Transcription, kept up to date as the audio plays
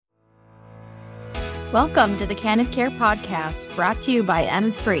Welcome to the Candid Care Podcast, brought to you by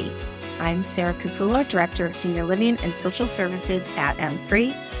M3. I'm Sarah Kukula, Director of Senior Living and Social Services at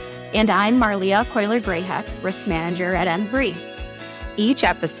M3. And I'm Marlia Coiler-Grayheck, Risk Manager at M3. Each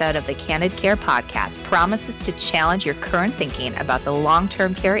episode of the Candid Care Podcast promises to challenge your current thinking about the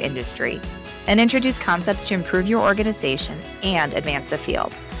long-term care industry and introduce concepts to improve your organization and advance the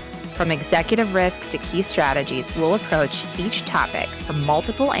field. From executive risks to key strategies, we'll approach each topic from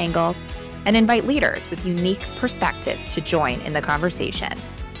multiple angles and invite leaders with unique perspectives to join in the conversation.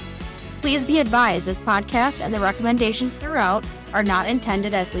 Please be advised, this podcast and the recommendations throughout are not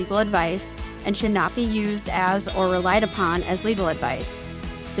intended as legal advice and should not be used as or relied upon as legal advice.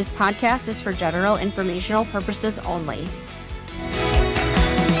 This podcast is for general informational purposes only.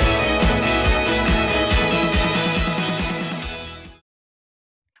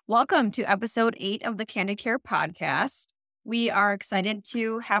 Welcome to episode 8 of the Candid Care Podcast. We are excited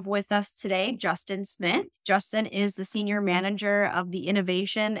to have with us today Justin Smith. Justin is the Senior Manager of the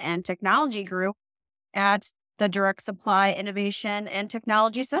Innovation and Technology Group at the Direct Supply Innovation and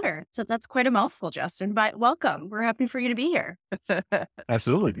Technology Center. So that's quite a mouthful, Justin, but welcome. We're happy for you to be here.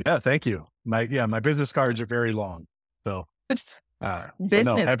 Absolutely. Yeah, thank you. My business cards are very long. So happy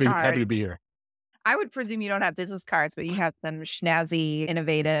to be here. I would presume you don't have business cards, but you have some snazzy,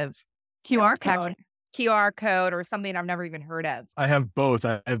 innovative QR code or something I've never even heard of. I have both.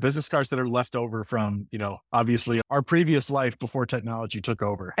 I have business cards that are left over from, obviously our previous life before technology took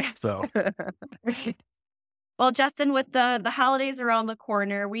over. So, well, Justin, with the holidays around the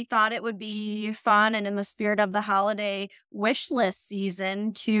corner, we thought it would be fun and in the spirit of the holiday wish list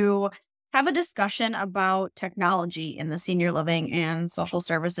season to have a discussion about technology in the senior living and social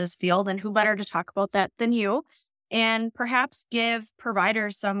services field. And who better to talk about that than you? And perhaps give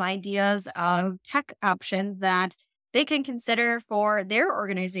providers some ideas of tech options that they can consider for their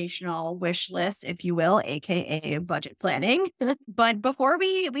organizational wish list, if you will, aka budget planning. But before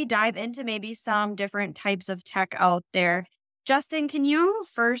we dive into maybe some different types of tech out there, Justin, can you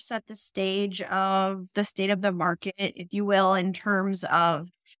first set the stage of the state of the market, if you will, in terms of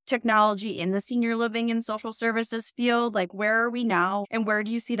technology in the senior living and social services field? Like, where are we now and where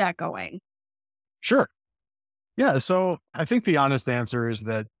do you see that going? Sure. Yeah. So I think the honest answer is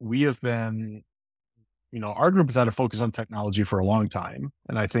that we have been, our group has had a focus on technology for a long time.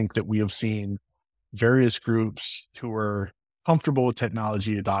 And I think that we have seen various groups who are comfortable with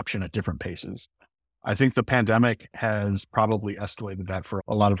technology adoption at different paces. I think the pandemic has probably escalated that for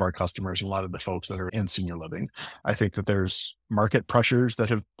a lot of our customers and a lot of the folks that are in senior living. I think that there's market pressures that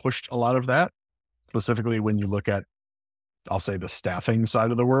have pushed a lot of that, specifically when you look at, I'll say, the staffing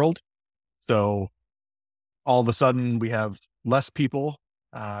side of the world. So all of a sudden we have less people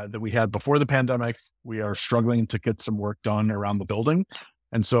that we had before the pandemic. We are struggling to get some work done around the building.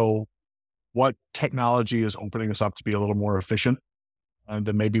 And so what technology is opening us up to be a little more efficient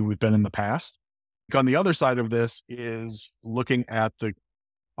than maybe we've been in the past. On the other side of this is looking at the,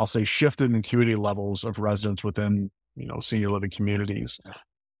 I'll say, shifted acuity levels of residents within, senior living communities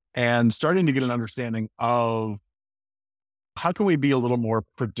and starting to get an understanding of how can we be a little more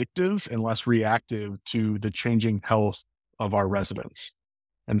predictive and less reactive to the changing health of our residents.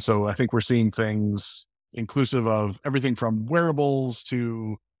 And so I think we're seeing things inclusive of everything from wearables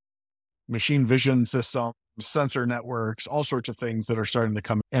to machine vision systems, sensor networks, all sorts of things that are starting to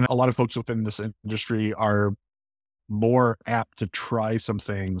come. And a lot of folks within this industry are more apt to try some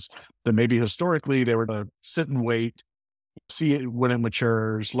things that maybe historically they were to sit and wait, see it when it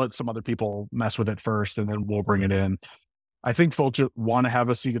matures, let some other people mess with it first, and then we'll bring it in. I think folks want to have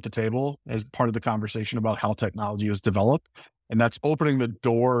a seat at the table as part of the conversation about how technology is developed. And that's opening the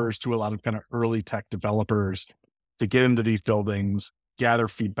doors to a lot of kind of early tech developers to get into these buildings, gather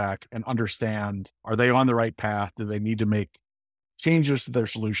feedback, and understand, are they on the right path? Do they need to make changes to their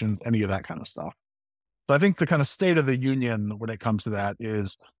solutions? Any of that kind of stuff. So I think the kind of state of the union when it comes to that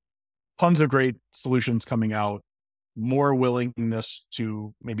is tons of great solutions coming out, more willingness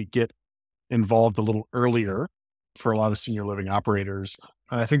to maybe get involved a little earlier for a lot of senior living operators.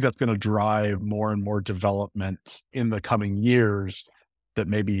 And I think that's going to drive more and more development in the coming years that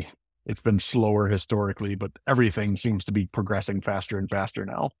maybe it's been slower historically, but everything seems to be progressing faster and faster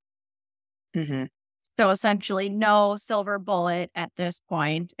now. Mm-hmm. So essentially no silver bullet at this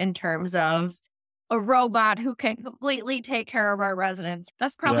point in terms of a robot who can completely take care of our residents.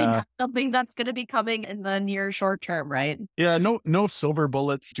 That's probably not something that's going to be coming in the near short term, right? Yeah, no silver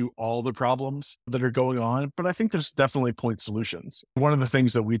bullets to all the problems that are going on, but I think there's definitely point solutions. One of the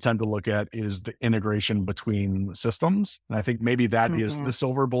things that we tend to look at is the integration between systems. And I think maybe that is the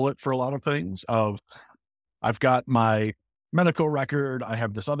silver bullet for a lot of things of, I've got my medical record. I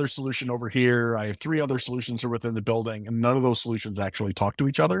have this other solution over here. I have three other solutions that are within the building, and none of those solutions actually talk to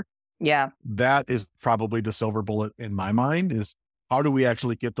each other. Yeah. That is probably the silver bullet in my mind, is how do we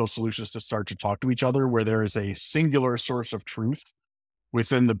actually get those solutions to start to talk to each other where there is a singular source of truth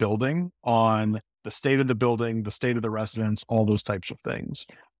within the building on the state of the building, the state of the residents, all those types of things.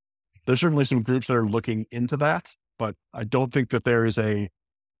 There's certainly some groups that are looking into that, but I don't think that there is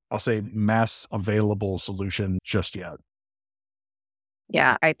I'll say, mass available solution just yet.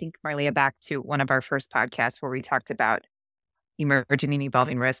 Yeah. I think, Marlia, back to one of our first podcasts where we talked about emerging and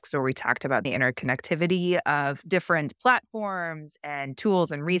evolving risks, where we talked about the interconnectivity of different platforms and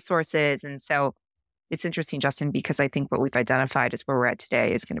tools and resources. And so it's interesting, Justin, because I think what we've identified is where we're at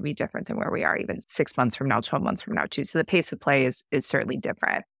today is going to be different than where we are even 6 months from now, 12 months from now, too. So the pace of play is certainly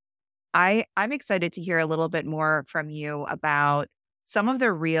different. I'm excited to hear a little bit more from you about some of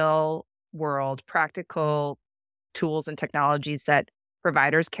the real world practical tools and technologies that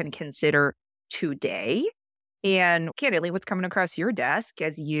providers can consider today. And candidly, what's coming across your desk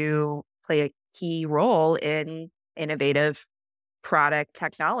as you play a key role in innovative product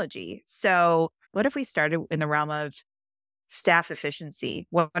technology. So what if we started in the realm of staff efficiency?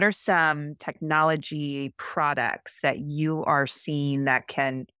 What are some technology products that you are seeing that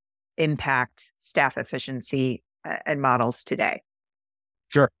can impact staff efficiency and models today?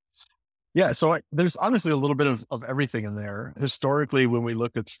 Sure. Yeah. So there's honestly a little bit of everything in there. Historically, when we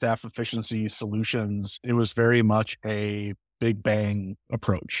looked at staff efficiency solutions, it was very much a big bang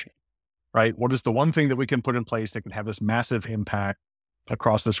approach, right? What is the one thing that we can put in place that can have this massive impact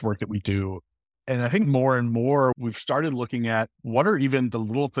across this work that we do? And I think more and more we've started looking at what are even the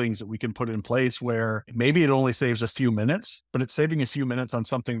little things that we can put in place where maybe it only saves a few minutes, but it's saving a few minutes on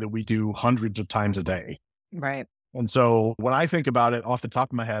something that we do hundreds of times a day. Right. And so when I think about it off the top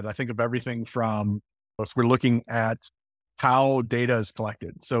of my head, I think of everything from if we're looking at how data is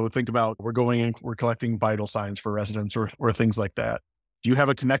collected. So think about we're collecting vital signs for residents or things like that. Do you have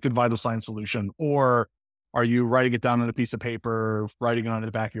a connected vital sign solution, or are you writing it down on a piece of paper, writing it on the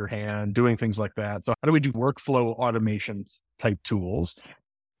back of your hand, doing things like that? So how do we do workflow automation type tools?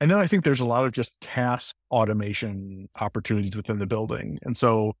 And then I think there's a lot of just task automation opportunities within the building. And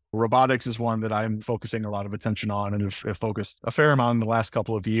so robotics is one that I'm focusing a lot of attention on and have focused a fair amount in the last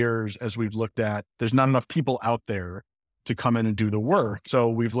couple of years as we've looked at, there's not enough people out there to come in and do the work. So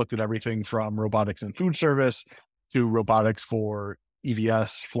we've looked at everything from robotics in food service to robotics for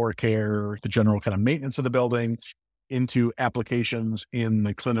EVS, floor care, the general kind of maintenance of the building, into applications in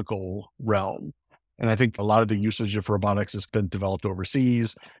the clinical realm. And I think a lot of the usage of robotics has been developed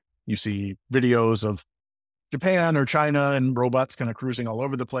overseas. You see videos of Japan or China and robots kind of cruising all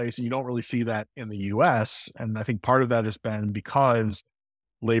over the place. And you don't really see that in the US. And I think part of that has been because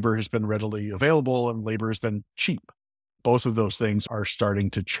labor has been readily available and labor has been cheap. Both of those things are starting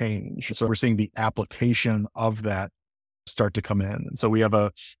to change. So we're seeing the application of that start to come in. And so we have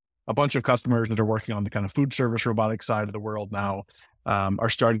a bunch of customers that are working on the kind of food service robotic side of the world now, are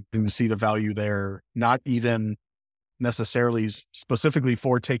starting to see the value there, not even necessarily specifically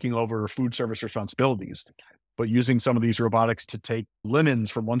for taking over food service responsibilities, but using some of these robotics to take linens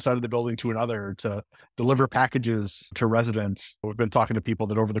from one side of the building to another, to deliver packages to residents. We've been talking to people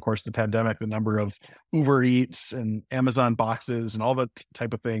that over the course of the pandemic, the number of Uber Eats and Amazon boxes and all the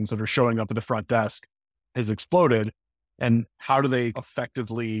type of things that are showing up at the front desk has exploded. And how do they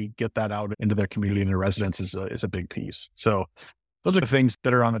effectively get that out into their community and their residents is a big piece. So those are the things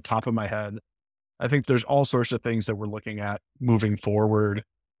that are on the top of my head. I think there's all sorts of things that we're looking at moving forward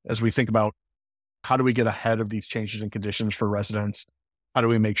as we think about how do we get ahead of these changes in conditions for residents? How do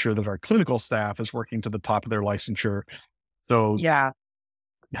we make sure that our clinical staff is working to the top of their licensure? So Yeah.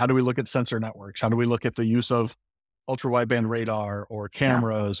 how do we look at sensor networks? How do we look at the use of ultra wideband radar or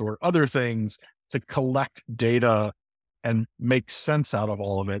cameras or other things to collect data and make sense out of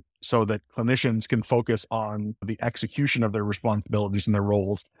all of it so that clinicians can focus on the execution of their responsibilities and their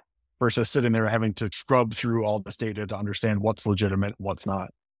roles versus sitting there having to scrub through all this data to understand what's legitimate and what's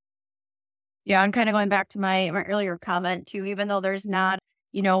not. Yeah, I'm kind of going back to my earlier comment too, even though there's not,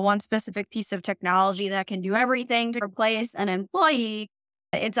 one specific piece of technology that can do everything to replace an employee.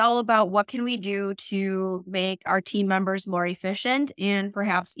 It's all about what can we do to make our team members more efficient and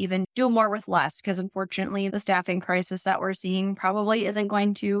perhaps even do more with less, because unfortunately the staffing crisis that we're seeing probably isn't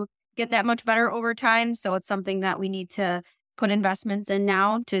going to get that much better over time. So it's something that we need to put investments in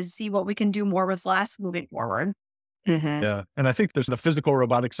now to see what we can do more with less moving forward. Mm-hmm. Yeah. And I think there's the physical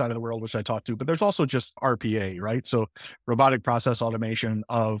robotics side of the world, which I talked to, but there's also just RPA, right? So robotic process automation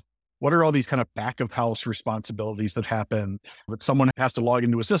of what are all these kind of back of house responsibilities that happen that someone has to log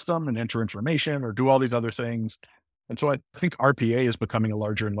into a system and enter information or do all these other things. And so I think RPA is becoming a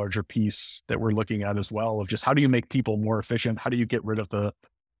larger and larger piece that we're looking at as well, of just how do you make people more efficient? How do you get rid of the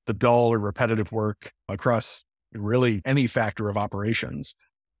dull or repetitive work across really any factor of operations?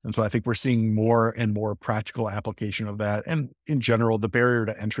 And so I think we're seeing more and more practical application of that. And in general, the barrier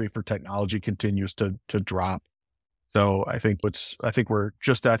to entry for technology continues to drop. So I think we're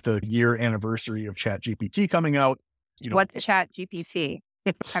just at the year anniversary of ChatGPT coming out. What's ChatGPT?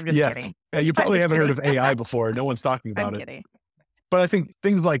 I'm just Yeah. kidding. Yeah, you probably haven't heard of AI before. No one's talking about I'm it. kidding. But I think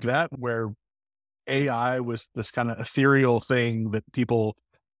things like that, where AI was this kind of ethereal thing that people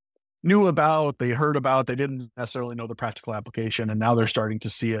knew about, they heard about, they didn't necessarily know the practical application. And now they're starting to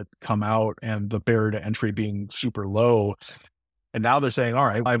see it come out and the barrier to entry being super low. And now they're saying, all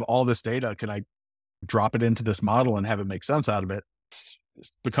right, I have all this data. Can I drop it into this model and have it make sense out of it? It's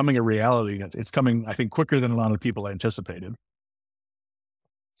becoming a reality. It's coming, I think, quicker than a lot of people anticipated.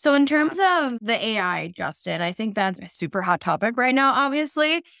 So in terms of the AI, Justin, I think that's a super hot topic right now,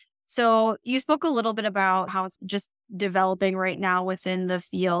 obviously. So you spoke a little bit about how it's just developing right now within the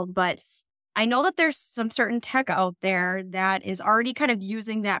field, but I know that there's some certain tech out there that is already kind of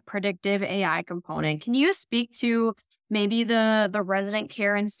using that predictive AI component. Can you speak to maybe the resident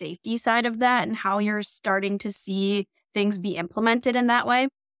care and safety side of that and how you're starting to see things be implemented in that way?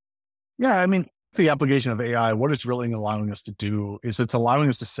 Yeah, I mean, the application of AI, what it's really allowing us to do is it's allowing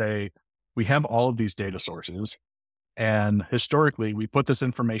us to say, we have all of these data sources. And historically, we put this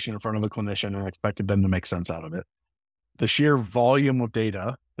information in front of a clinician and expected them to make sense out of it. The sheer volume of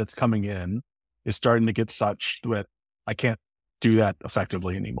data that's coming in is starting to get such that I can't do that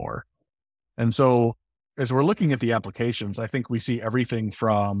effectively anymore. And so as we're looking at the applications, I think we see everything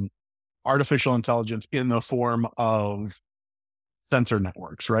from artificial intelligence in the form of sensor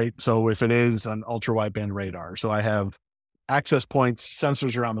networks, right? So if it is an ultra wideband radar, so I have access points,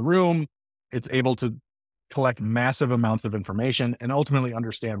 sensors around the room, it's able to collect massive amounts of information and ultimately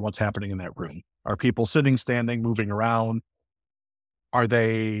understand what's happening in that room. Are people sitting, standing, moving around?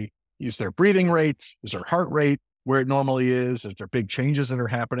 Is their breathing rate? Is their heart rate where it normally is? Is there big changes that are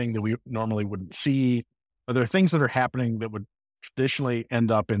happening that we normally wouldn't see? Are there things that are happening that would traditionally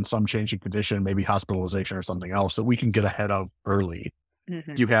end up in some changing condition, maybe hospitalization or something else that we can get ahead of early?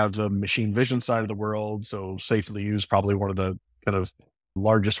 Mm-hmm. You have the machine vision side of the world. So safely used, probably one of the kind of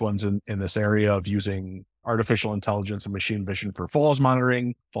largest ones in this area of using artificial intelligence and machine vision for falls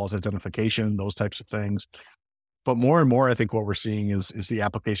monitoring, falls identification, those types of things. But more and more, I think what we're seeing is the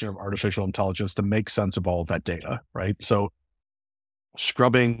application of artificial intelligence to make sense of all of that data, right? So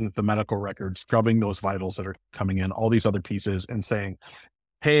scrubbing the medical records, scrubbing those vitals that are coming in, all these other pieces and saying,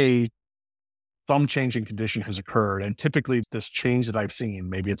 hey, some changing condition has occurred. And typically this change that I've seen,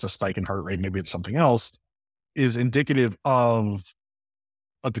 maybe it's a spike in heart rate, maybe it's something else, is indicative of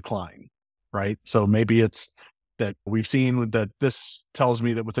a decline, right? So maybe it's that we've seen that this tells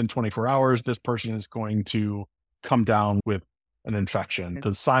me that within 24 hours, this person is going to come down with an infection.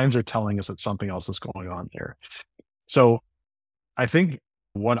 The signs are telling us that something else is going on there. So I think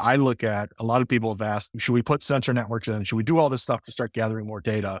when I look at, a lot of people have asked, should we put sensor networks in? Should we do all this stuff to start gathering more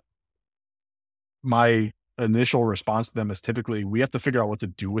data? My initial response to them is typically, we have to figure out what to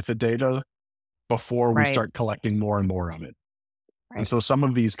do with the data before we start collecting more and more of it. Right. And so some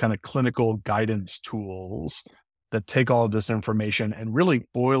of these kind of clinical guidance tools that take all of this information and really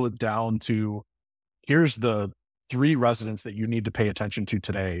boil it down to, here's the 3 residents that you need to pay attention to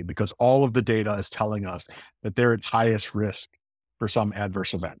today, because all of the data is telling us that they're at highest risk for some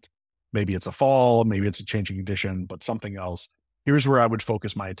adverse event. Maybe it's a fall, maybe it's a changing condition, but something else. Here's where I would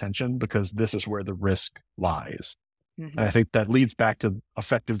focus my attention because this is where the risk lies. Mm-hmm. And I think that leads back to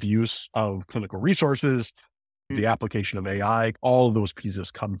effective use of clinical resources, the application of AI, all of those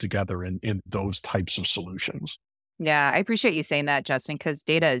pieces come together in those types of solutions. Yeah, I appreciate you saying that, Justin, because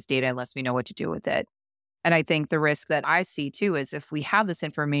data is data unless we know what to do with it. And I think the risk that I see too is if we have this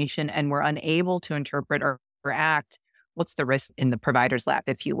information and we're unable to interpret or act, what's the risk in the provider's lap,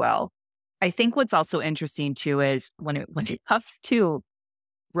 if you will? I think what's also interesting too is when it comes to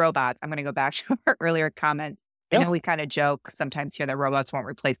robots, I'm going to go back to our earlier comments. I know we kind of joke sometimes here that robots won't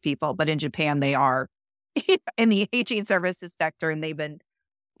replace people, but in Japan, they are in the aging services sector, and they've been,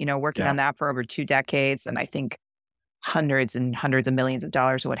 working on that for over 2 decades. And I think hundreds and hundreds of millions of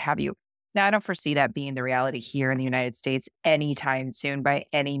dollars or what have you. Now, I don't foresee that being the reality here in the United States anytime soon by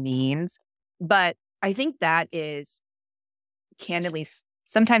any means. But I think that is candidly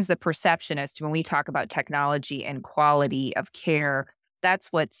sometimes the perception as to when we talk about technology and quality of care, that's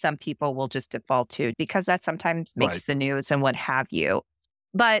what some people will just default to because that sometimes makes the news and what have you.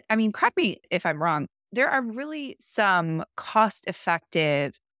 But I mean, correct me if I'm wrong. There are really some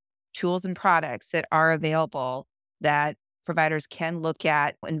cost-effective tools and products that are available that providers can look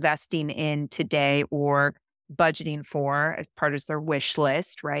at investing in today or budgeting for as part of their wish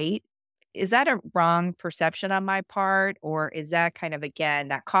list, right? Is that a wrong perception on my part? Or is that kind of, again,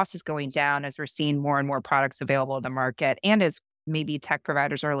 that cost is going down as we're seeing more and more products available in the market and as maybe tech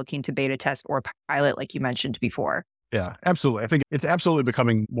providers are looking to beta test or pilot, like you mentioned before? Yeah, absolutely. I think it's absolutely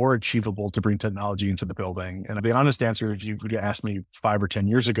becoming more achievable to bring technology into the building. And the honest answer, if you would ask me 5 or 10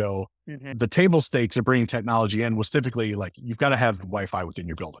 years ago, the table stakes of bringing technology in was typically like, you've got to have Wi-Fi within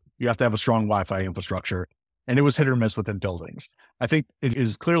your building. You have to have a strong Wi-Fi infrastructure. And it was hit or miss within buildings. I think it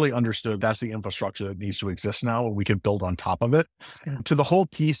is clearly understood that's the infrastructure that needs to exist now, and we can build on top of it. To the whole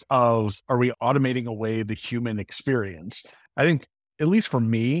piece of, are we automating away the human experience? I think, at least for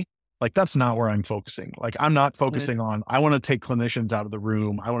me, like that's not where I'm focusing. Like I'm not focusing on, I want to take clinicians out of the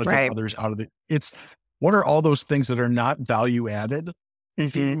room. I want to take others out of it's what are all those things that are not value added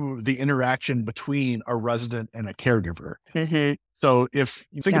to the interaction between a resident and a caregiver. So if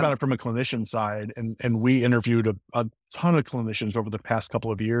you think about it from a clinician side, and we interviewed a ton of clinicians over the past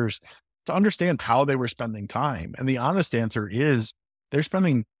couple of years to understand how they were spending time. And the honest answer is they're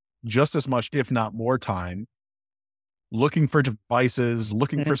spending just as much, if not more time looking for devices,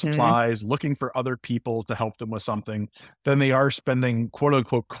 looking for supplies, looking for other people to help them with something than they are spending quote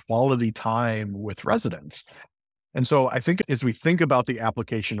unquote quality time with residents. And so I think as we think about the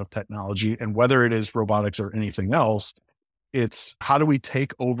application of technology and whether it is robotics or anything else, it's how do we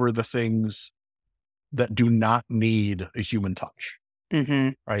take over the things that do not need a human touch,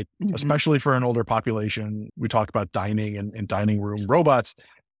 right? Especially for an older population. We talk about dining and dining room robots.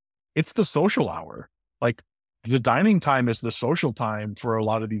 It's the social hour. Like the dining time is the social time for a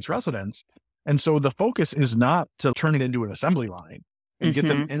lot of these residents. And so the focus is not to turn it into an assembly line and get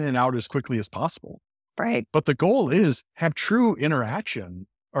them in and out as quickly as possible. Right. But the goal is have true interaction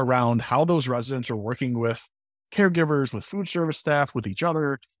around how those residents are working with caregivers, with food service staff, with each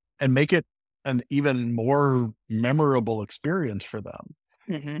other, and make it an even more memorable experience for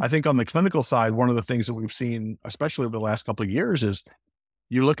them. I think on the clinical side, one of the things that we've seen, especially over the last couple of years, is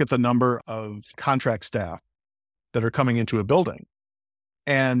you look at the number of contract staff that are coming into a building.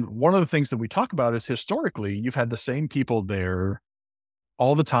 And one of the things that we talk about is historically, you've had the same people there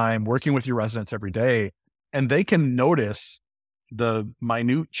all the time, working with your residents every day, and they can notice the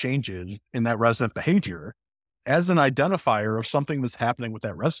minute changes in that resident behavior as an identifier of something that's happening with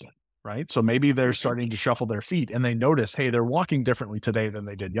that resident, right? So maybe they're starting to shuffle their feet and they notice, hey, they're walking differently today than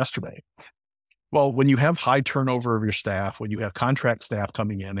they did yesterday. Well, when you have high turnover of your staff, when you have contract staff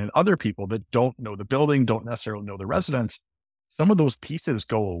coming in and other people that don't know the building, don't necessarily know the residents, some of those pieces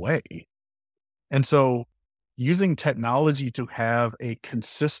go away. And so using technology to have a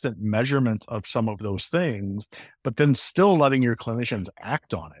consistent measurement of some of those things, but then still letting your clinicians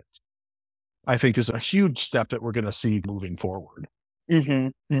act on it, I think is a huge step that we're going to see moving forward.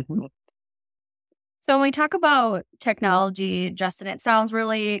 So when we talk about technology, Justin, it sounds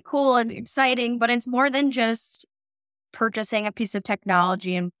really cool and exciting, but it's more than just purchasing a piece of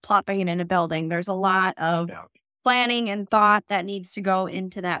technology and plopping it in a building. There's a lot of planning and thought that needs to go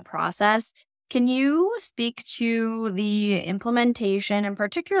into that process. Can you speak to the implementation and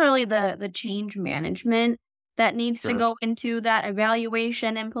particularly the change management that needs to go into that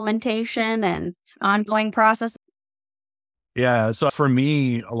evaluation, implementation, and ongoing process? Yeah. So for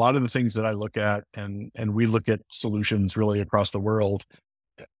me, a lot of the things that I look at and we look at solutions really across the world,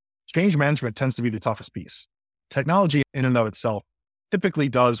 change management tends to be the toughest piece. Technology in and of itself typically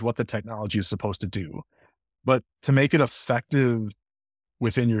does what the technology is supposed to do. But to make it effective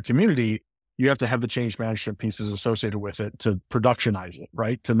within your community, you have to have the change management pieces associated with it to productionize it,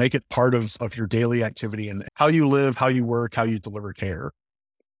 right? To make it part of your daily activity and how you live, how you work, how you deliver care.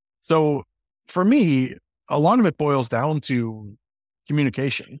 So for me, a lot of it boils down to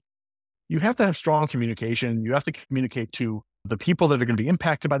communication. You have to have strong communication. You have to communicate to the people that are going to be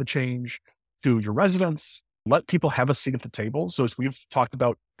impacted by the change, to your residents, let people have a seat at the table. So as we've talked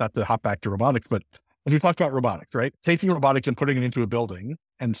about, not to hop back to robotics, but as we've talked about robotics, right? Taking robotics and putting it into a building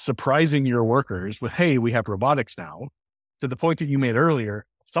and surprising your workers with, hey, we have robotics now, to the point that you made earlier,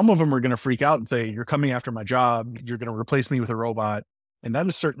 some of them are going to freak out and say, you're coming after my job. You're going to replace me with a robot. And that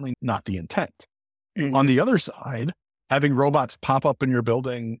is certainly not the intent. On the other side, having robots pop up in your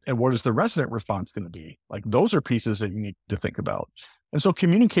building and what is the resident response going to be? Like those are pieces that you need to think about. And so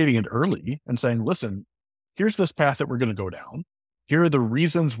communicating it early and saying, listen, here's this path that we're going to go down. Here are the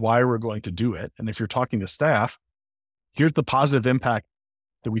reasons why we're going to do it. And if you're talking to staff, here's the positive impact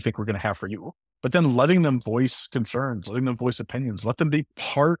that we think we're going to have for you. But then letting them voice concerns, letting them voice opinions, let them be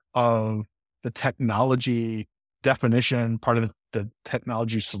part of the technology definition, part of the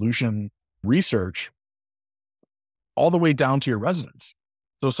technology solution research. all the way down to your residents.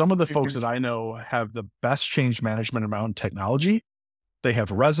 So some of the folks that I know have the best change management around technology, they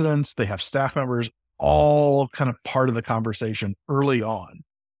have residents, they have staff members, all kind of part of the conversation early on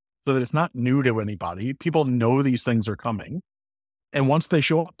so that it's not new to anybody. People know these things are coming. And once they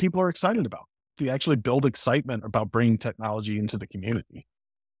show up, people are excited about it. They actually build excitement about bringing technology into the community.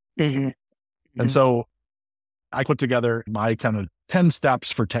 And so I put together my kind of 10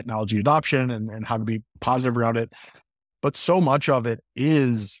 steps for technology adoption and how to be positive around it. But so much of it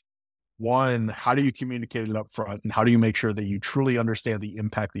is, one, how do you communicate it up front? And how do you make sure that you truly understand the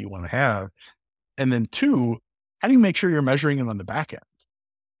impact that you want to have? And then two, how do you make sure you're measuring it on the back end?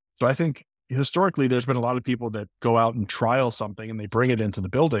 So I think historically, there's been a lot of people that go out and trial something and they bring it into the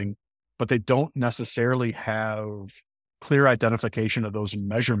building, but they don't necessarily have clear identification of those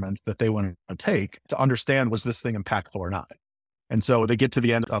measurements that they want to take to understand, was this thing impactful or not? And so they get to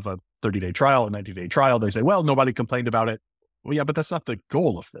the end of a 30-day trial, a 90-day trial. They say, well, nobody complained about it. Well, yeah, but that's not the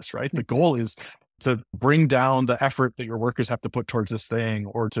goal of this, right? The goal is to bring down the effort that your workers have to put towards this thing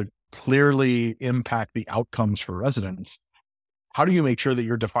or to clearly impact the outcomes for residents. How do you make sure that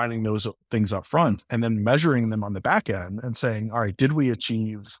you're defining those things up front and then measuring them on the back end and saying, all right, did we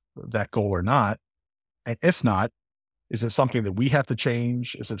achieve that goal or not? And if not, is it something that we have to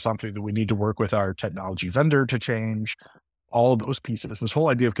change? Is it something that we need to work with our technology vendor to change? All of those pieces, this whole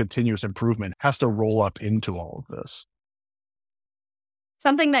idea of continuous improvement has to roll up into all of this.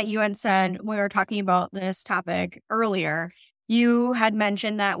 Something that you had said when we were talking about this topic earlier, you had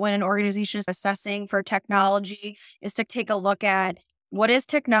mentioned that when an organization is assessing for technology is to take a look at what is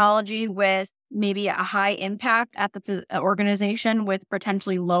technology with maybe a high impact at the organization with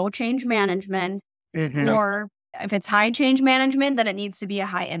potentially low change management, or if it's high change management, then it needs to be a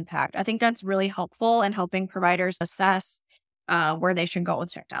high impact. I think that's really helpful in helping providers assess where they should go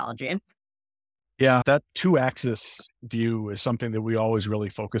with technology. Yeah, that 2-axis view is something that we always really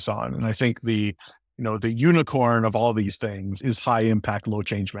focus on. And I think the unicorn of all these things is high impact, low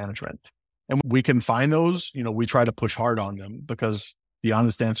change management. And we can find those, we try to push hard on them because the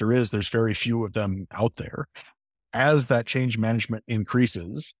honest answer is there's very few of them out there. As that change management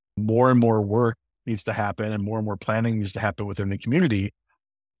increases, more and more work needs to happen and more planning needs to happen within the community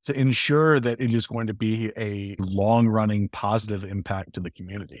to ensure that it is going to be a long-running positive impact to the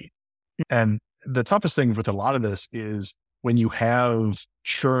community. And the toughest thing with a lot of this is when you have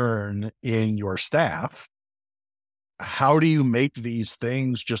churn in your staff, how do you make these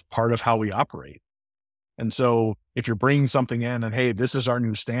things just part of how we operate? And so if you're bringing something in and, hey, this is our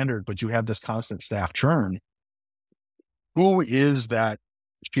new standard, but you have this constant staff churn, who is that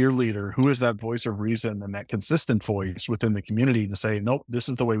cheerleader? Who is that voice of reason and that consistent voice within the community to say, nope, this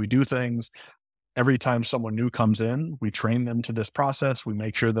is the way we do things. Every time someone new comes in, we train them to this process. We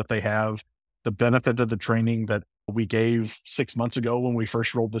make sure that they have the benefit of the training that we gave 6 months ago when we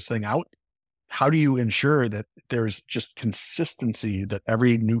first rolled this thing out. How do you ensure that there's just consistency, that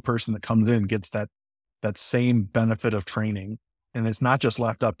every new person that comes in gets that same benefit of training? And it's not just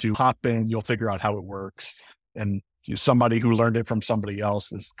left up to hop in, you'll figure out how it works. And somebody who learned it from somebody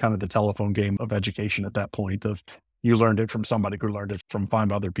else is kind of the telephone game of education at that point of you learned it from somebody who learned it from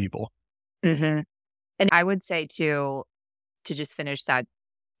 5 other people. And I would say to just finish that,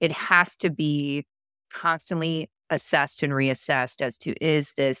 it has to be constantly assessed and reassessed as to,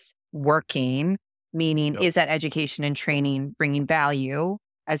 is this working? Meaning, is that education and training bringing value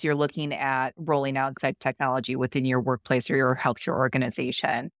as you're looking at rolling out technology within your workplace or your healthcare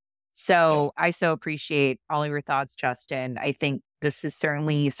organization? So I so appreciate all of your thoughts, Justin. I think this is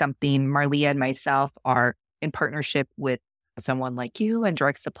certainly something Marlia and myself are in partnership with someone like you and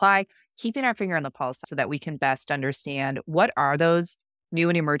Direct Supply, keeping our finger on the pulse so that we can best understand what are those new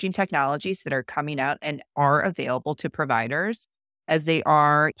and emerging technologies that are coming out and are available to providers as they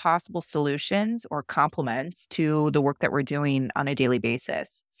are possible solutions or complements to the work that we're doing on a daily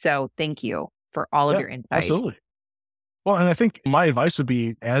basis. So thank you for all of your insights. Absolutely. Well, and I think my advice would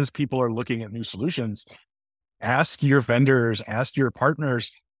be, as people are looking at new solutions, ask your vendors, ask your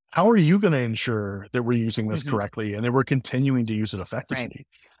partners, how are you going to ensure that we're using this correctly and that we're continuing to use it effectively? Right.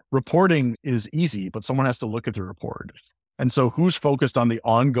 Reporting is easy, but someone has to look at the report. And so who's focused on the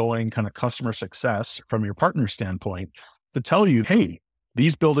ongoing kind of customer success from your partner standpoint to tell you, hey,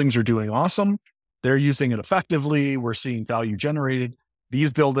 these buildings are doing awesome. They're using it effectively. We're seeing value generated.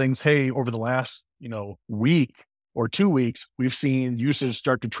 These buildings, hey, over the last, week or 2 weeks, we've seen usage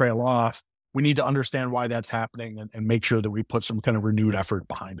start to trail off. We need to understand why that's happening and make sure that we put some kind of renewed effort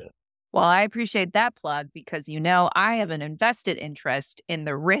behind it. Well, I appreciate that plug because, I have an invested interest in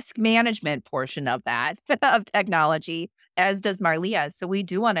the risk management portion of that, of technology, as does Marlia. So we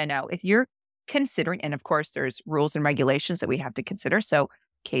do want to know if you're considering, and of course, there's rules and regulations that we have to consider. So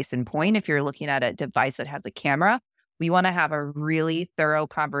case in point, if you're looking at a device that has a camera, we want to have a really thorough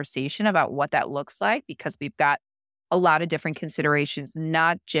conversation about what that looks like, because we've got a lot of different considerations,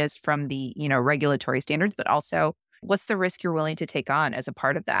 not just from the, regulatory standards, but also what's the risk you're willing to take on as a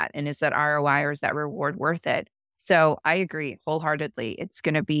part of that? And is that ROI or is that reward worth it? So I agree wholeheartedly. It's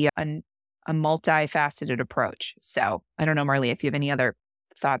going to be a multifaceted approach. So I don't know, Marley, if you have any other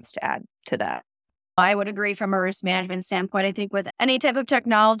thoughts to add to that. I would agree from a risk management standpoint. I think with any type of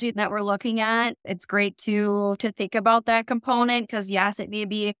technology that we're looking at, it's great to think about that component because, yes, it may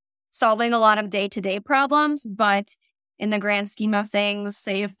be solving a lot of day-to-day problems, but in the grand scheme of things,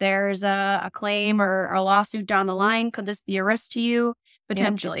 say if there's a claim or a lawsuit down the line, could this be a risk to you?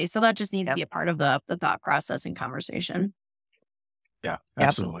 Potentially. Yep. So that just needs to be a part of the thought process and conversation. Yeah,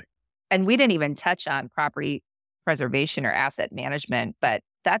 absolutely. Yep. And we didn't even touch on property preservation or asset management, but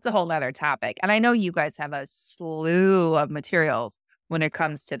that's a whole nother topic. And I know you guys have a slew of materials when it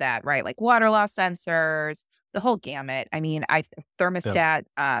comes to that, right? Like water loss sensors, the whole gamut. I mean, thermostat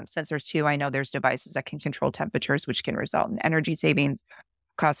sensors too. I know there's devices that can control temperatures, which can result in energy savings,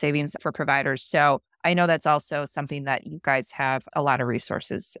 cost savings for providers. So I know that's also something that you guys have a lot of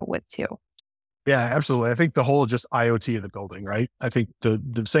resources with too. Yeah, absolutely. I think the whole just IoT of the building, right? I think the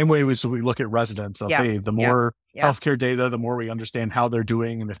same way we look at residents of, hey, the more healthcare data, the more we understand how they're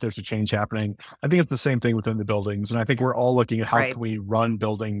doing and if there's a change happening. I think it's the same thing within the buildings. And I think we're all looking at how can we run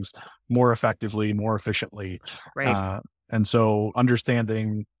buildings more effectively, more efficiently. Right. And so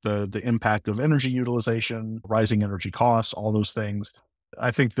understanding the impact of energy utilization, rising energy costs, all those things.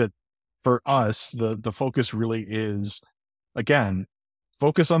 I think that for us, the focus really is, again,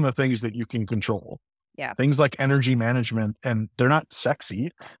 focus on the things that you can control. Yeah. Things like energy management, and they're not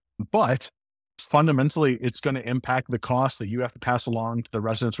sexy, but fundamentally it's going to impact the cost that you have to pass along to the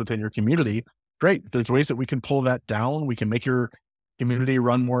residents within your community. Great. There's ways that we can pull that down. We can make your community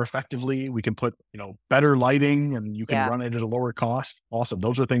run more effectively. We can put, better lighting and you can run it at a lower cost. Awesome.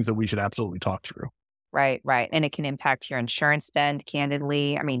 Those are things that we should absolutely talk through. Right. And it can impact your insurance spend,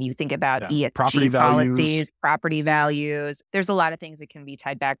 candidly. I mean, you think about ESG property policies, property values. There's a lot of things that can be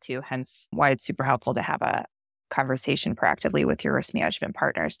tied back to, hence why it's super helpful to have a conversation proactively with your risk management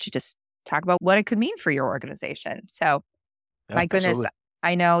partners to just talk about what it could mean for your organization. So my goodness, absolutely.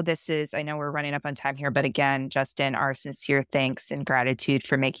 I know we're running up on time here, but again, Justin, our sincere thanks and gratitude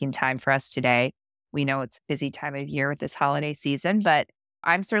for making time for us today. We know it's a busy time of year with this holiday season, but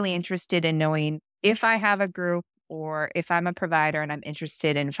I'm certainly interested in knowing if I have a group or if I'm a provider and I'm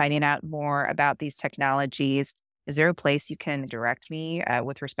interested in finding out more about these technologies, is there a place you can direct me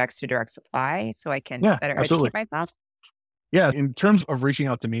with respects to direct supply so I can better educate myself? Yeah. In terms of reaching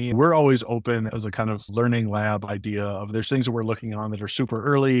out to me, we're always open as a kind of learning lab idea of there's things that we're looking on that are super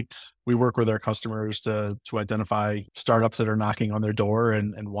early. We work with our customers to identify startups that are knocking on their door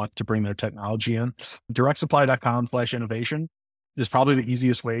and want to bring their technology in. directsupply.com/innovation is probably the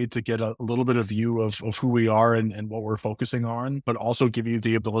easiest way to get a little bit of view of who we are and what we're focusing on, but also give you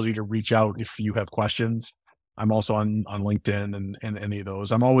the ability to reach out if you have questions. I'm also on LinkedIn and any of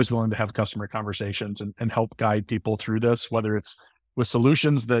those. I'm always willing to have customer conversations and help guide people through this, whether it's with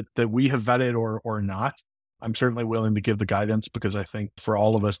solutions that we have vetted or not. I'm certainly willing to give the guidance because I think for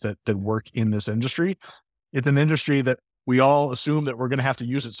all of us that work in this industry, it's an industry that we all assume that we're going to have to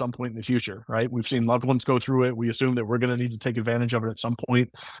use at some point in the future, right? We've seen loved ones go through it. We assume that we're going to need to take advantage of it at some point.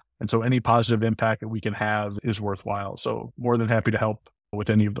 And so any positive impact that we can have is worthwhile. So more than happy to help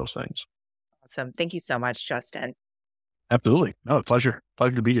with any of those things. Awesome. Thank you so much, Justin. Absolutely. No, pleasure.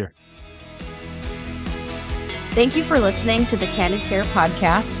 Pleasure to be here. Thank you for listening to the Candid Care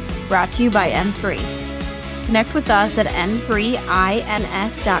podcast brought to you by M3. Connect with us at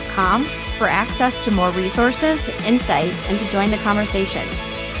m3ins.com for access to more resources, insight, and to join the conversation.